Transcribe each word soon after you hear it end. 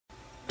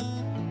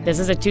This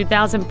is a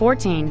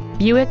 2014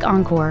 Buick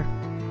Encore.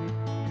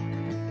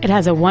 It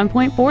has a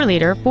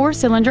 1.4-liter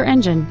four-cylinder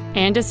engine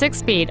and a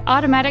 6-speed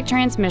automatic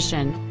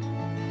transmission.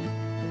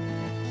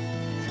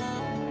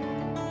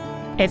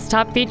 Its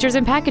top features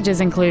and packages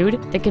include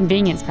the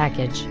convenience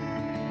package,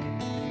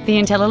 the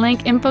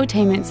IntelliLink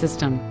infotainment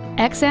system,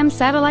 XM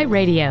satellite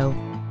radio,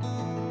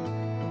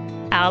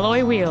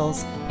 alloy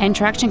wheels, and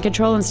traction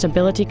control and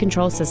stability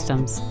control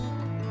systems.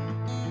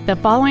 The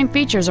following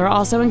features are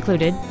also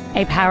included: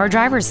 a power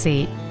driver's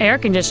seat, air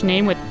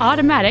conditioning with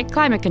automatic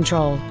climate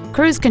control,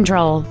 cruise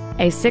control,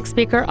 a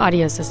 6-speaker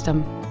audio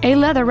system, a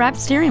leather-wrapped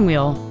steering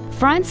wheel,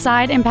 front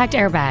side impact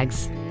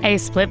airbags, a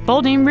split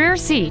folding rear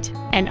seat,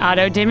 an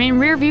auto-dimming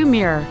rear-view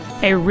mirror,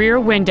 a rear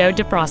window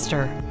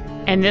defroster.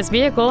 And this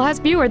vehicle has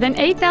fewer than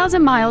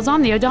 8,000 miles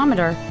on the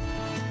odometer.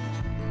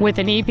 With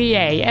an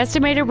EPA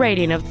estimated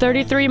rating of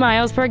 33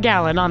 miles per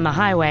gallon on the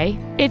highway,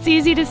 it's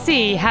easy to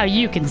see how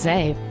you can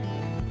save.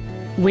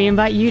 We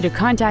invite you to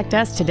contact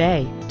us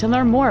today to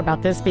learn more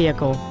about this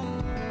vehicle.